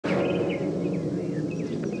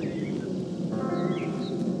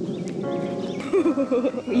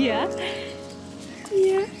Yeah?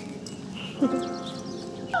 Yeah.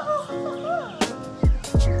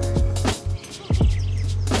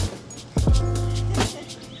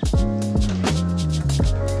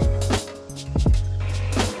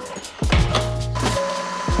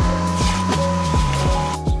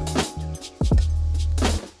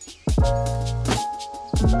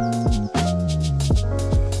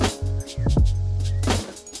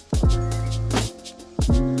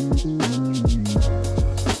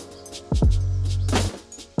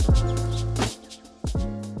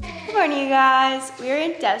 Good morning, you guys. We're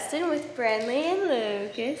in Destin with Brandley and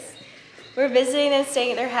Lucas. We're visiting and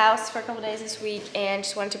staying at their house for a couple days this week, and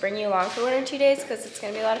just wanted to bring you along for 1 or 2 days because it's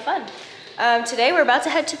gonna be a lot of fun. Today we're about to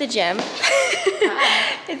head to the gym.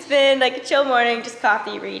 It's been like a chill morning, just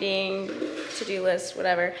coffee, reading, to-do list,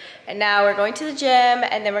 whatever. And now we're going to the gym,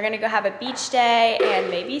 and then we're gonna go have a beach day and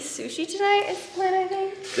maybe sushi tonight is the plan, I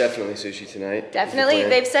think. Definitely sushi tonight. Definitely,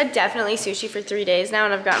 they've said definitely sushi for 3 days now,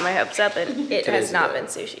 and I've gotten my hopes up, and it has not been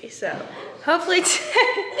sushi. So hopefully,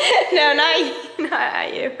 no, not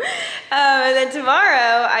you. And then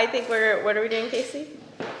tomorrow, I think what are we doing, Casey?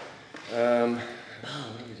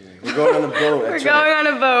 We're going on a boat. We're going on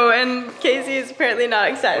a boat, and Casey is apparently not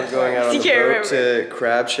excited. We're going out on the boat to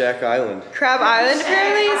Crab Shack Island. Crab Island,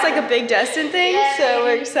 apparently. It's like a big Destin thing, so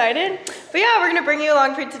we're excited. But yeah, we're gonna bring you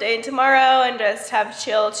along for today and tomorrow and just have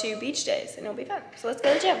chill 2 beach days, and it'll be fun. So let's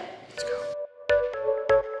go to the gym. Let's go.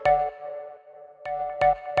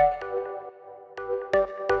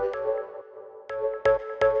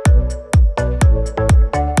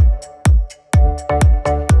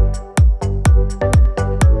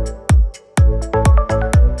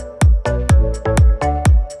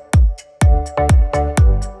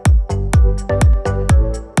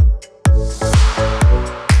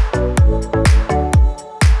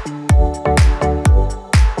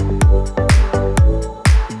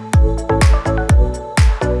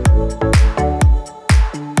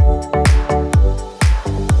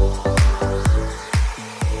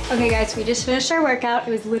 Okay guys, we just finished our workout.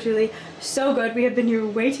 It was literally so good. We have been here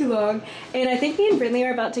way too long. And I think me and Brindley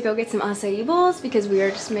are about to go get some acai bowls because we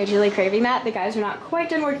are just majorly craving that. The guys are not quite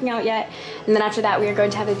done working out yet. And then after that, we are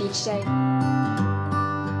going to have a beach day.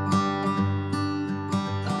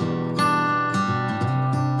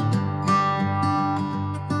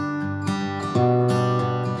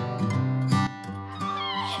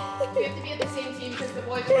 We have to be at the same team because the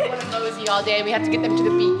boys don't want to mosey all day. We have to get them to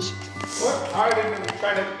the beach. What are they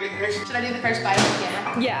trying to think? Should I do the first bite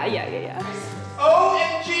again? Yeah.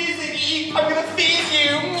 OMG, Ziggy, I'm gonna feed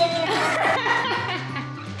you.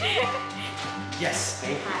 Yes.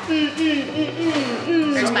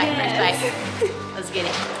 First bite. Let's get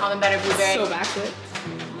it. Almond butter, blueberry. So backwards.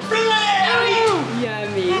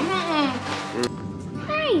 Yummy.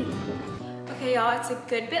 Hi. Okay, y'all, it's a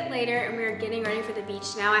good bit later and we're getting ready for the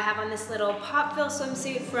beach now. I have on this little pop-fill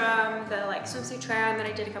swimsuit from the swimsuit try-on that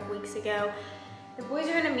I did a couple weeks ago. The boys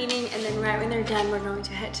are in a meeting, and then right when they're done, we're going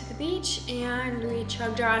to head to the beach and we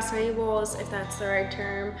chugged our acai bowls, if that's the right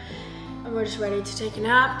term. And we're just ready to take a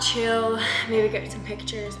nap, chill, maybe get some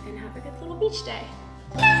pictures, and have a good little beach day.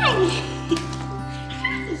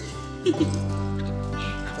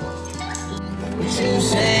 You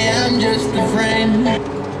say I'm just a friend.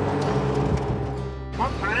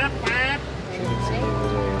 I'm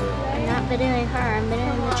not videoing her, I'm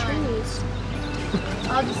videoing the trees.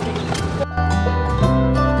 I'll just leave.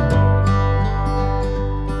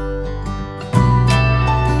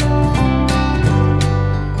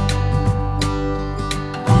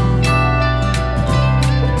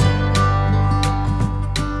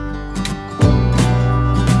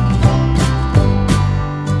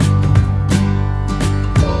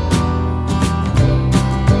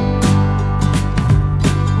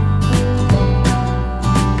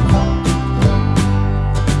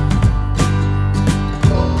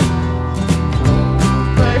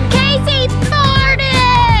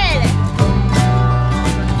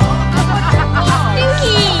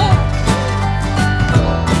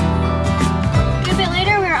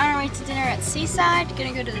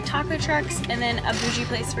 Gonna go to the taco trucks and then a bougie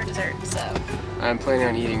place for dessert, so. I'm planning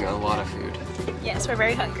on eating a lot of food. Yes, we're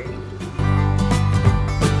very hungry.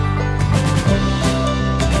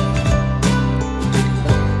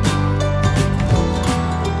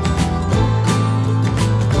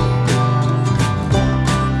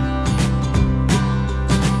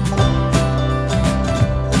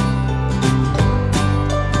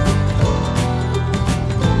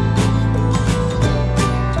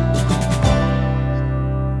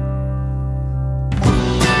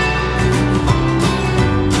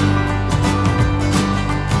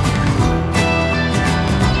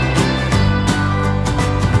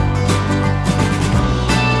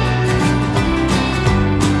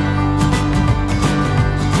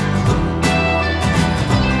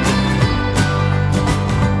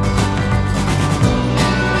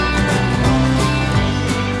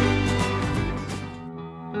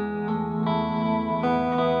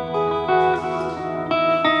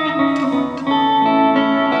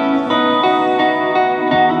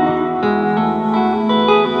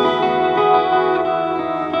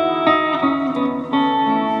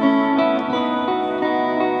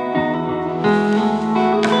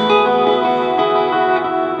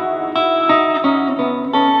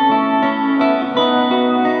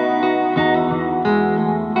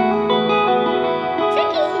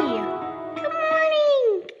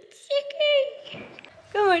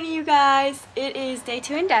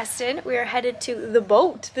 2 in Destin. We are headed to the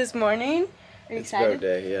boat this morning. Are you excited? It's boat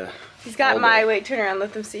day, yeah. He's got my, wait, turn around,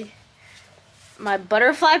 let them see. My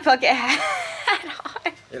butterfly bucket hat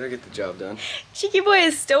on. It'll get the job done. Cheeky boy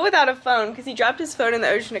is still without a phone because he dropped his phone in the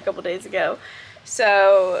ocean a couple days ago.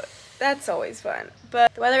 So that's always fun.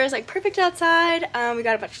 But the weather is like perfect outside. We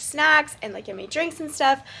got a bunch of snacks and like yummy drinks and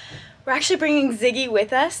stuff. We're actually bringing Ziggy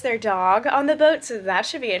with us, their dog, on the boat, so that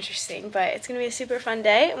should be interesting. But it's going to be a super fun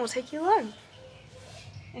day, and we'll take you along.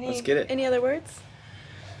 Let's get it. Any other words?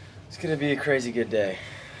 It's going to be a crazy good day.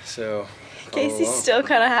 So, Casey's still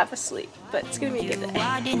kind of half asleep, but it's going to be a good day.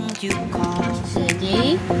 Why didn't you call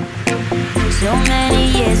Ziggy? So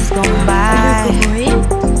many years gone by,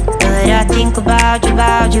 but I think about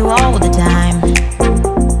you all the time.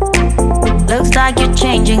 Looks like you're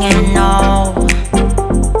changing and all.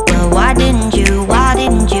 Why didn't you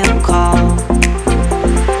call?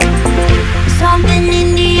 Something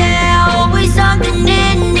in the air, always something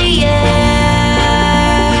in the air.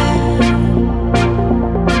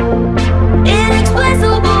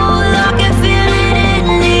 Inexplicable, I can feel it in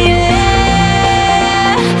the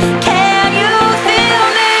air. Can you feel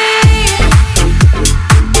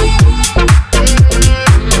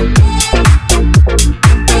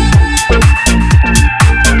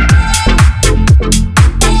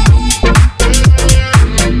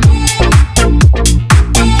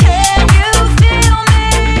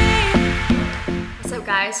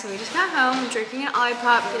So we just got home, drinking an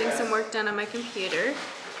Olipop, getting some work done on my computer.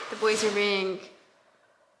 The boys are being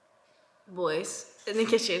boys in the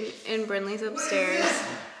kitchen, and Brinley's upstairs.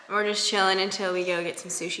 And we're just chilling until we go get some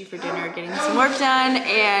sushi for dinner, getting some work done,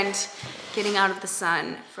 and getting out of the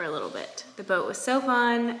sun for a little bit. The boat was so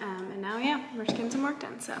fun, and now, yeah, we're just getting some work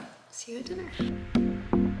done, so see you at dinner.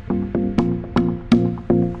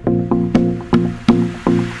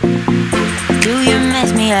 Do you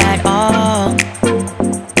miss me at all?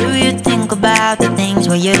 About the things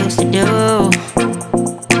we used to do.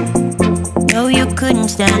 No, you couldn't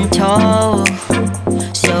stand tall.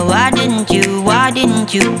 So why didn't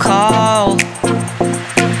you call?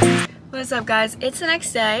 What's up, guys? It's the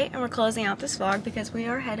next day and we're closing out this vlog because we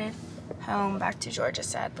are headed home back to Georgia,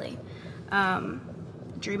 sadly.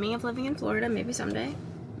 Dreaming of living in Florida, maybe someday.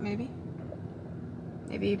 Maybe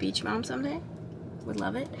a beach mom someday. Would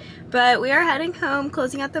love it. But we are heading home,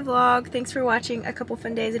 closing out the vlog. Thanks for watching a couple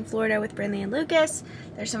fun days in Florida with Brinley and Lucas.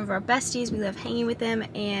 They're some of our besties. We love hanging with them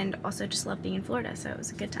and also just love being in Florida, so it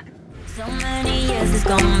was a good time. So many years has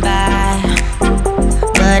gone by,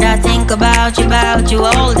 but I think about you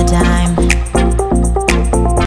all the time.